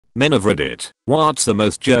Men of Reddit, what's the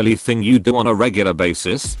most girly thing you do on a regular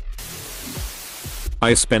basis?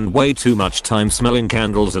 I spend way too much time smelling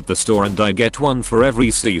candles at the store and I get one for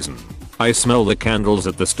every season. I smell the candles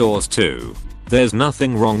at the stores too. There's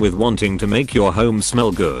nothing wrong with wanting to make your home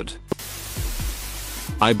smell good.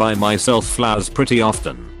 I buy myself flowers pretty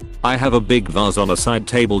often. I have a big vase on a side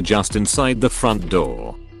table just inside the front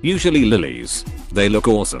door. Usually lilies. They look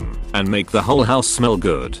awesome and make the whole house smell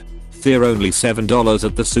good. They're only $7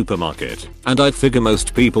 at the supermarket, and I figure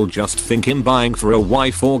most people just think I'm buying for a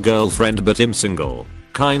wife or girlfriend, but I'm single.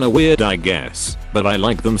 Kinda weird I guess, but I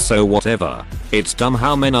like them, so whatever. It's dumb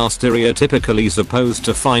how men are stereotypically supposed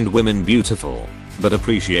to find women beautiful, but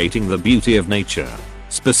appreciating the beauty of nature,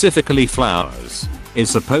 specifically flowers, is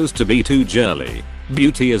supposed to be too girly.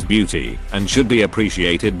 Beauty is beauty and should be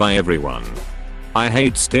appreciated by everyone. I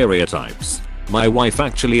hate stereotypes. My wife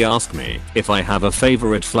actually asked me if I have a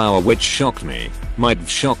favorite flower, which shocked me. Might have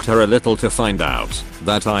shocked her a little to find out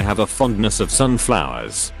that I have a fondness of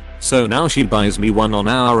sunflowers. So now she buys me one on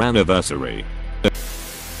our anniversary.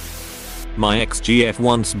 My ex-GF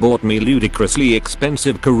once bought me ludicrously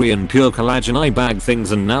expensive Korean pure collagen eye bag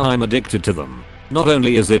things, and now I'm addicted to them. Not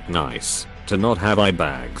only is it nice to not have eye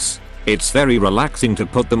bags, it's very relaxing to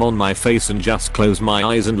put them on my face and just close my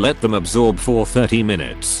eyes and let them absorb for 30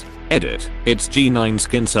 minutes. Edit, it's G9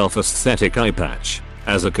 Skin Self Aesthetic Eye Patch.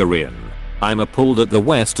 As a Korean, I'm appalled at the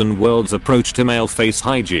Western world's approach to male face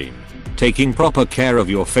hygiene. Taking proper care of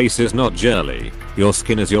your face is not girly. Your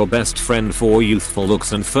skin is your best friend for youthful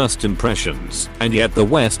looks and first impressions, and yet the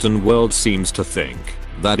Western world seems to think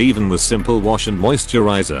that even with simple wash and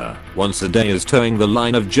moisturizer once a day is towing the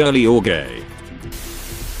line of girly or gay.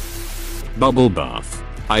 Bubble bath.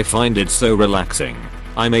 I find it so relaxing.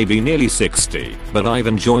 I may be nearly 60, but I've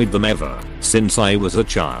enjoyed them ever since I was a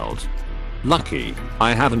child. Lucky,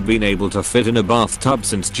 I haven't been able to fit in a bathtub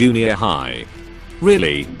since junior high.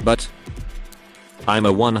 Really, but I'm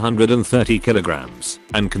a 130 kilograms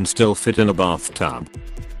and can still fit in a bathtub.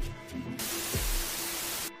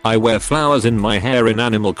 I wear flowers in my hair in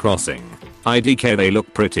Animal Crossing. IDK, they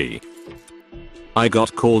look pretty. I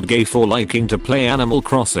got called gay for liking to play Animal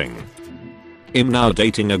Crossing. I'm now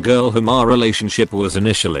dating a girl whom our relationship was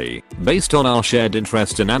initially based on our shared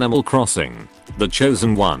interest in Animal Crossing. The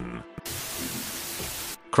chosen one.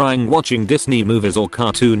 Crying watching Disney movies or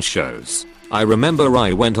cartoon shows. I remember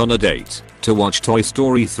I went on a date to watch Toy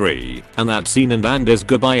Story 3, and that scene in Andy's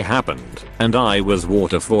goodbye happened, and I was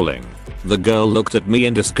waterfalling. The girl looked at me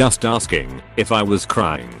in disgust, asking if I was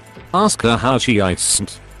crying. Asked her how she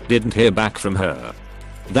iced. Didn't hear back from her.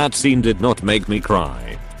 That scene did not make me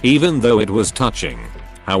cry, even though it was touching.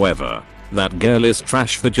 However, that girl is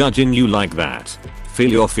trash for judging you like that. Feel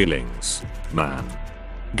your feelings, man.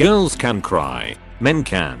 Girls can cry, men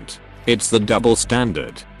can't. It's the double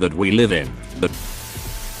standard that we live in.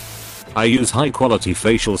 I use high quality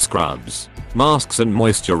facial scrubs, masks and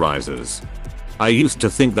moisturizers. I used to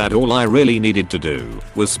think that all I really needed to do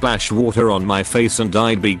was splash water on my face and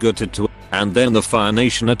I'd be good to and then the Fire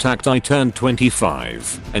Nation attacked. I turned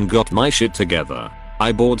 25 and got my shit together.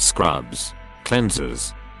 I bought scrubs,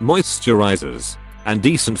 cleansers, moisturizers, and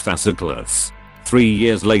decent facials. 3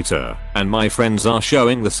 years later, and my friends are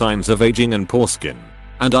showing the signs of aging and poor skin.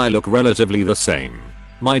 And I look relatively the same.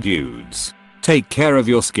 My dudes, take care of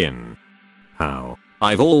your skin. How?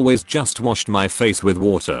 I've always just washed my face with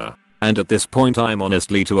water, and at this point I'm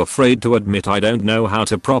honestly too afraid to admit I don't know how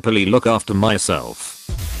to properly look after myself.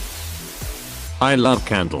 I love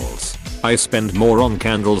candles. I spend more on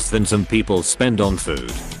candles than some people spend on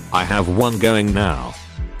food. I have one going now.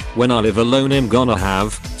 When I live alone I'm gonna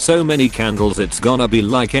have so many candles it's gonna be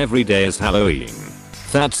like every day is Halloween.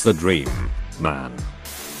 That's the dream, man.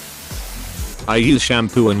 I use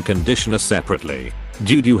shampoo and conditioner separately.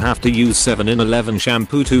 Dude, you have to use 7-in-11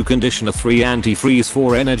 shampoo, 2 conditioner, 3 antifreeze,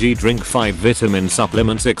 4 energy drink, 5 vitamin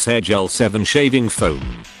supplement, 6 hair gel, 7 shaving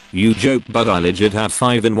foam. You joke, but I legit have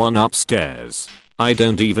 5 in one upstairs. I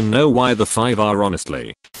don't even know why the 5 are,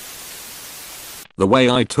 honestly. The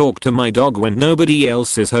way I talk to my dog when nobody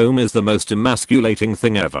else is home is the most emasculating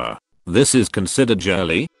thing ever. This is considered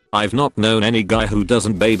girly? I've not known any guy who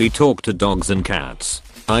doesn't baby talk to dogs and cats.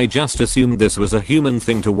 I just assumed this was a human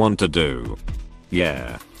thing to want to do.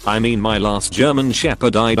 Yeah, I mean my last German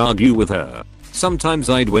Shepherd, I'd argue with her. Sometimes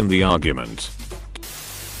I'd win the argument.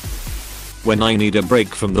 When I need a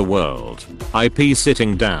break from the world, I pee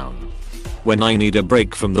sitting down. When I need a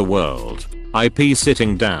break from the world, I pee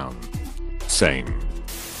sitting down. Same.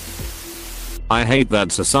 I hate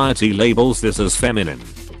that society labels this as feminine,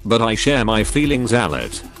 but I share my feelings,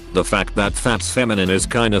 Alet. The fact that fat's feminine is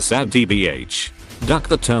kinda sad, tbh. Duck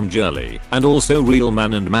the term girly and also real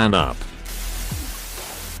man and man up.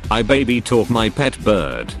 I baby talk my pet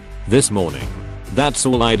bird this morning. That's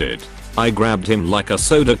all I did. I grabbed him like a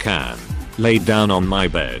soda can, laid down on my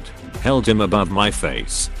bed, held him above my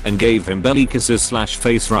face, and gave him belly kisses /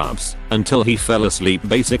 face rubs until he fell asleep,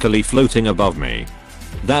 basically floating above me.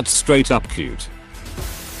 That's straight up cute.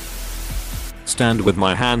 Stand with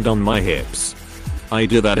my hand on my hips. I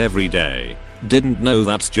do that every day. Didn't know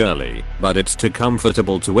that's girly, but it's too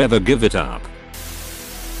comfortable to ever give it up.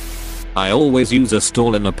 I always use a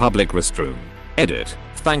stall in a public restroom. Edit.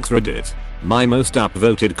 Thanks Reddit. My most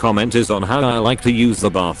upvoted comment is on how I like to use the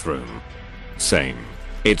bathroom. Same.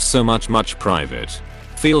 It's so much private.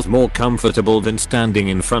 Feels more comfortable than standing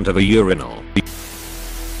in front of a urinal.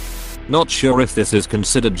 Not sure if this is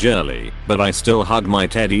considered girly, but I still hug my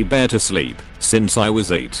teddy bear to sleep since I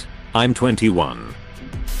was 8. I'm 21.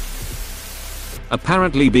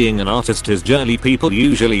 Apparently being an artist is girly. People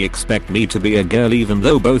usually expect me to be a girl even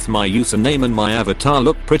though both my username and my avatar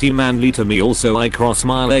look pretty manly to me. Also I cross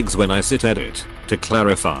my legs when I sit edit. To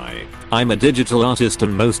clarify, I'm a digital artist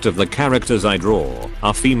and most of the characters I draw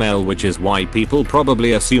are female, which is why people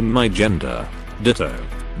probably assume my gender. Ditto.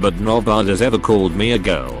 But nobody has ever called me a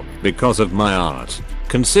girl because of my art.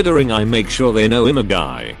 Considering I make sure they know I'm a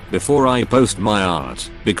guy before I post my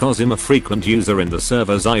art because I'm a frequent user in the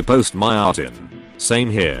servers I post my art in.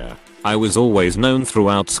 Same here. I was always known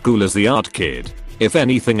throughout school as the art kid. If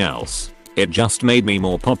anything else, it just made me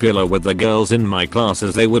more popular with the girls in my class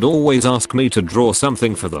as they would always ask me to draw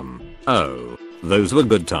something for them. Oh, those were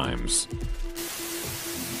good times.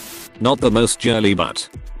 Not the most girly, but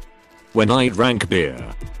when I drank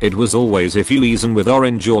beer, it was always Fusion with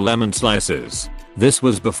orange or lemon slices. This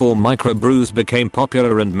was before microbrews became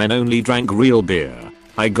popular and men only drank real beer.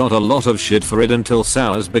 I got a lot of shit for it until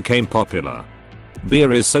sours became popular.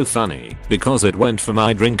 Beer is so funny because it went from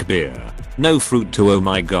I drink beer, no fruit to oh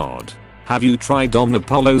my god. Have you tried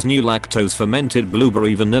Omnipolo's new lactose fermented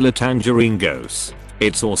blueberry vanilla tangerine gose?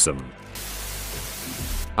 It's awesome.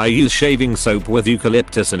 I use shaving soap with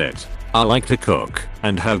eucalyptus in it. I like to cook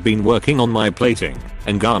and have been working on my plating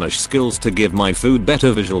and garnish skills to give my food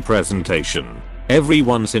better visual presentation. Every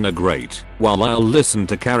once in a great while I'll listen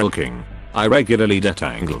to Carole King. I regularly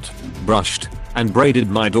detangled, brushed, and braided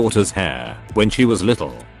my daughter's hair when she was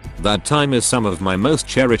little. That time is some of my most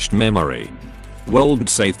cherished memory. Won't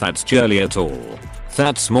say that's girly at all.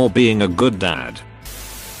 That's more being a good dad.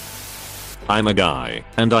 I'm a guy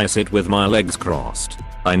and I sit with my legs crossed.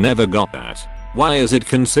 I never got that. Why is it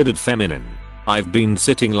considered feminine? I've been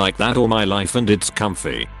sitting like that all my life and it's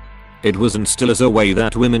comfy. It was and still is a way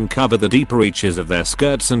that women cover the deep reaches of their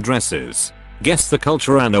skirts and dresses. Guess the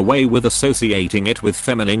culture ran away with associating it with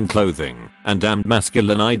feminine clothing and damned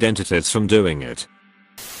masculine identities from doing it.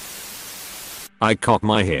 I cock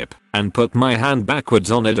my hip and put my hand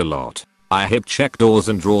backwards on it a lot. I hip check doors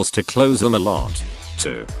and drawers to close them a lot.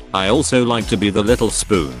 Too. I also like to be the little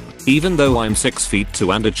spoon, even though I'm 6 feet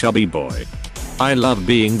 2 and a chubby boy. I love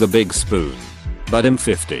being the big spoon. But I'm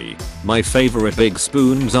 50. My favorite big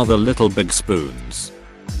spoons are the little big spoons.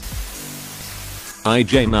 I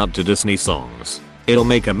jam out to Disney songs. It'll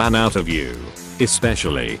make a man out of you.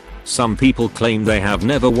 Especially, some people claim they have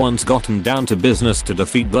never once gotten down to business to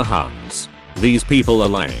defeat the Huns. These people are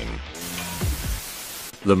lying.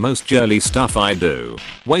 The most girly stuff I do,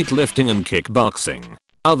 weightlifting and kickboxing.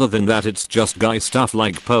 Other than that it's just guy stuff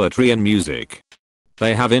like poetry and music.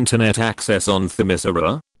 They have internet access on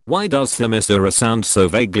Themyscira? Why does Themyscira sound so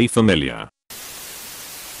vaguely familiar?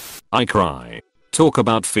 I cry. Talk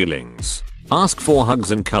about feelings. Ask for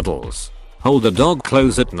hugs and cuddles. Hold a dog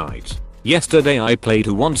close at night. Yesterday I played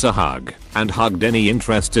Who Wants a Hug and hugged any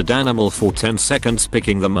interested animal for 10 seconds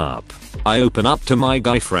picking them up. I open up to my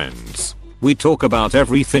guy friends. We talk about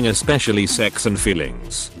everything, especially sex and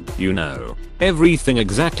feelings. You know, everything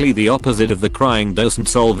exactly the opposite of the crying doesn't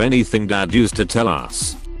solve anything dad used to tell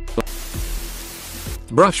us.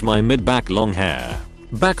 Brush my mid-back long hair.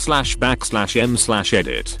 /m/edit.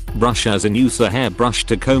 Brush as in use a hairbrush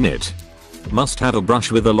to comb it. Must have a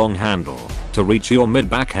brush with a long handle to reach your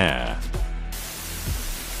mid-back hair.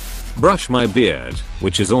 Brush my beard,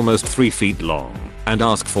 which is almost 3 feet long, and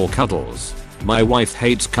ask for cuddles. My wife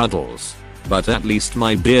hates cuddles, but at least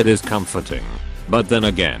my beard is comforting. But then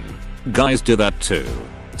again, guys do that too,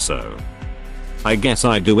 so I guess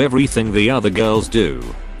I do everything the other girls do.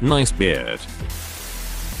 Nice beard.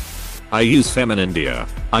 I use feminine dear.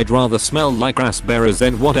 I'd rather smell like raspberries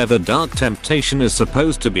than whatever dark temptation is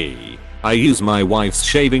supposed to be. I use my wife's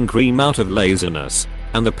shaving cream out of laziness,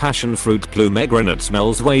 and the passion fruit pomegranate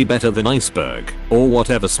smells way better than iceberg or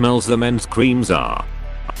whatever smells the men's creams are.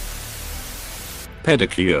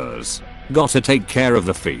 Pedicures. Gotta take care of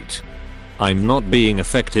the feet. I'm not being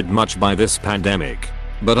affected much by this pandemic,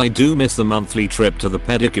 but I do miss the monthly trip to the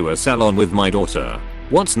pedicure salon with my daughter.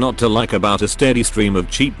 What's not to like about a steady stream of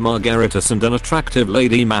cheap margaritas and an attractive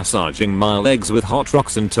lady massaging my legs with hot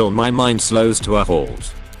rocks until my mind slows to a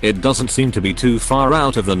halt? It doesn't seem to be too far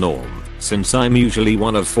out of the norm, since I'm usually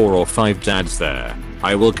one of 4 or 5 dads there.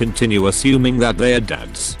 I will continue assuming that they're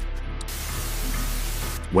dads.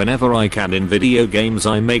 Whenever I can in video games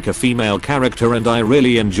I make a female character and I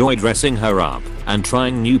really enjoy dressing her up and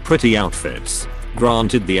trying new pretty outfits.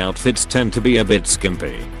 Granted, the outfits tend to be a bit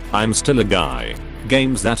skimpy. I'm still a guy.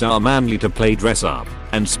 Games that are manly to play dress up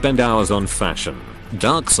and spend hours on fashion.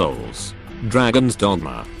 Dark Souls, Dragon's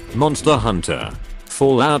Dogma, Monster Hunter,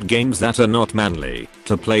 Fallout. Games that are not manly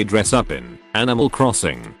to play dress up in. Animal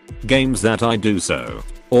Crossing, games that I do so.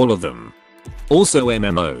 All of them. Also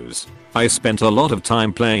MMOs. I spent a lot of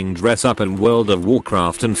time playing dress up in World of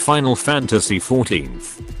Warcraft and Final Fantasy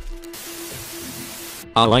XIV.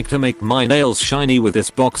 I like to make my nails shiny with this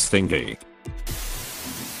box thingy.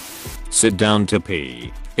 Sit down to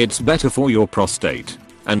pee. It's better for your prostate.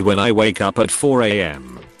 And when I wake up at 4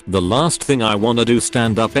 AM, the last thing I wanna do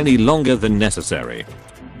stand up any longer than necessary.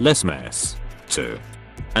 Less mess, too.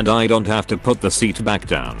 And I don't have to put the seat back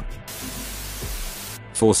down.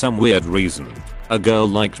 For some weird reason, a girl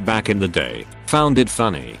liked back in the day found it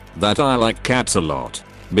funny that I like cats a lot.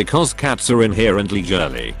 Because cats are inherently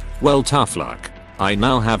girly. Well, tough luck. I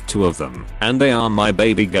now have 2 of them, and they are my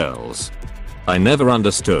baby girls. I never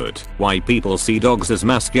understood why people see dogs as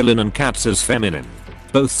masculine and cats as feminine.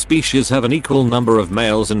 Both species have an equal number of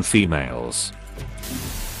males and females.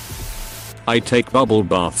 I take bubble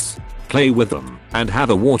baths, play with them, and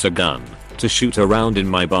have a water gun to shoot around in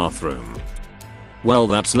my bathroom. Well,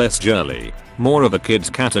 that's less girly, more of a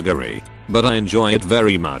kid's category, but I enjoy it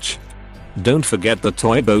very much. Don't forget the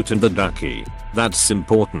toy boat and the ducky, that's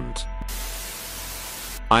important.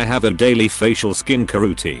 I have a daily facial skincare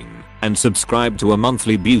routine and subscribe to a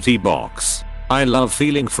monthly beauty box. I love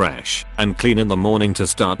feeling fresh and clean in the morning to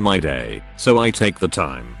start my day, so I take the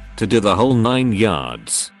time to do the whole 9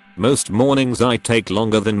 yards. Most mornings I take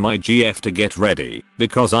longer than my GF to get ready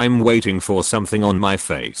because I'm waiting for something on my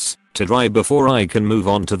face to dry before I can move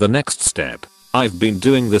on to the next step. I've been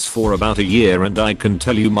doing this for about a year and I can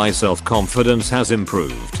tell you my self-confidence has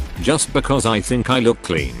improved just because I think I look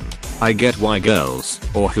clean. I get why girls,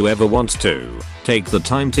 or whoever wants to, take the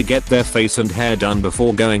time to get their face and hair done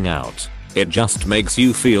before going out. It just makes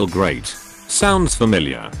you feel great. Sounds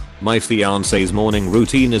familiar? My fiance's morning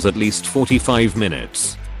routine is at least 45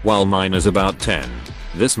 minutes, while mine is about 10.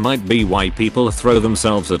 This might be why people throw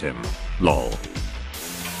themselves at him. Lol.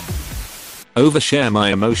 Overshare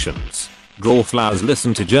my emotions. Draw flowers,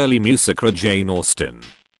 listen to girly music or Jane Austen.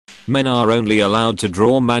 Men are only allowed to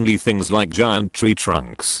draw manly things like giant tree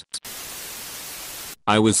trunks.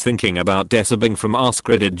 I was thinking about desubbing from Ask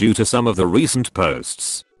Reddit due to some of the recent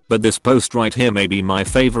posts, but this post right here may be my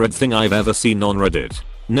favorite thing I've ever seen on Reddit.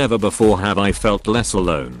 Never before have I felt less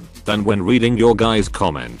alone than when reading your guys'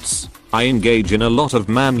 comments. I engage in a lot of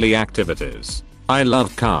manly activities. I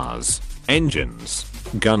love cars, engines,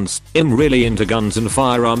 guns. I'm really into guns and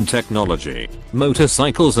firearm technology,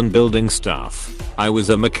 motorcycles and building stuff. I was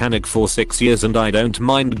a mechanic for 6 years and I don't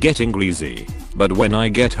mind getting greasy. But when I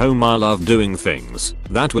get home I love doing things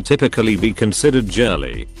that would typically be considered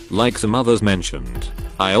girly, like some others mentioned.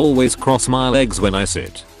 I always cross my legs when I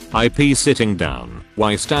sit. I pee sitting down.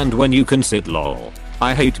 Why stand when you can sit, lol?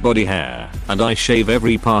 I hate body hair and I shave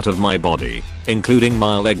every part of my body, including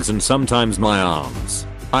my legs and sometimes my arms.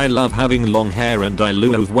 I love having long hair and I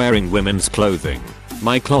love wearing women's clothing.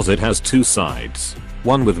 My closet has 2 sides,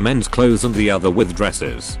 one with men's clothes and the other with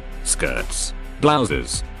dresses, skirts,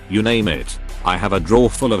 blouses, you name it. I have a drawer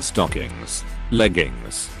full of stockings,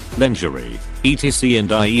 leggings, lingerie, etc,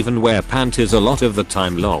 and I even wear panties a lot of the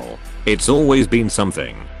time, lol. It's always been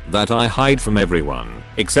something that I hide from everyone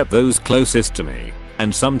except those closest to me,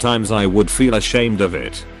 and sometimes I would feel ashamed of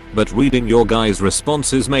it. But reading your guys'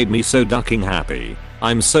 responses made me so ducking happy.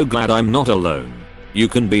 I'm so glad I'm not alone. You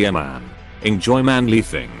can be a man, enjoy manly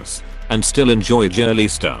things, and still enjoy girly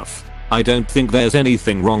stuff. I don't think there's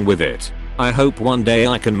anything wrong with it. I hope one day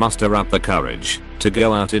I can muster up the courage to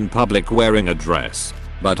go out in public wearing a dress.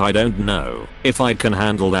 But I don't know if I can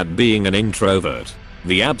handle that being an introvert.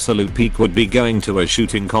 The absolute peak would be going to a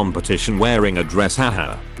shooting competition wearing a dress,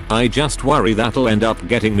 haha. I just worry that'll end up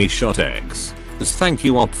getting me shot eggs. Thank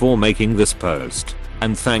you op for making this post.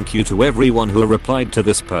 And thank you to everyone who replied to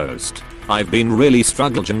this post. I've been really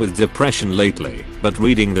struggling with depression lately, but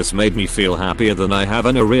reading this made me feel happier than I have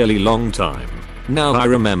in a really long time. Now I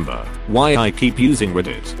remember why I keep using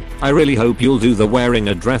Reddit. I really hope you'll do the wearing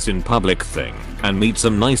a dress in public thing and meet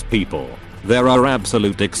some nice people. There are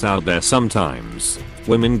absolute dicks out there sometimes.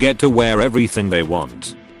 Women get to wear everything they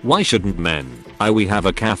want. Why shouldn't men? We have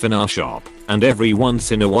a calf in our shop, and every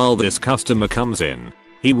once in a while this customer comes in.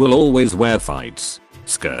 He will always wear tights,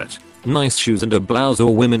 skirt, nice shoes and a blouse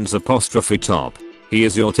or women's apostrophe top. He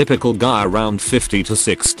is your typical guy around 50 to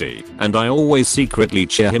 60, and I always secretly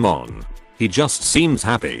cheer him on. He just seems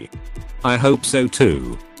happy. I hope so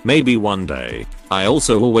too. Maybe one day. I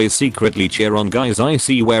also always secretly cheer on guys I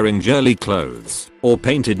see wearing girly clothes or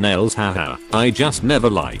painted nails, haha. I just never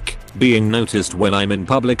like being noticed when I'm in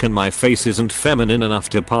public and my face isn't feminine enough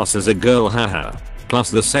to pass as a girl, haha. Plus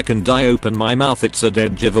the second I open my mouth it's a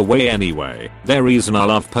dead giveaway anyway. The reason I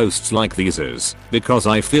love posts like these is because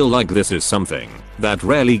I feel like this is something that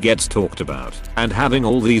rarely gets talked about, and having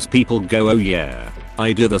all these people go oh yeah,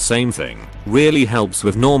 I do the same thing, really helps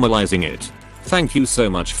with normalizing it. Thank you so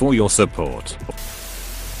much for your support.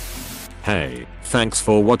 Hey, thanks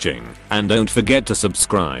for watching, and don't forget to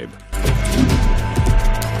subscribe.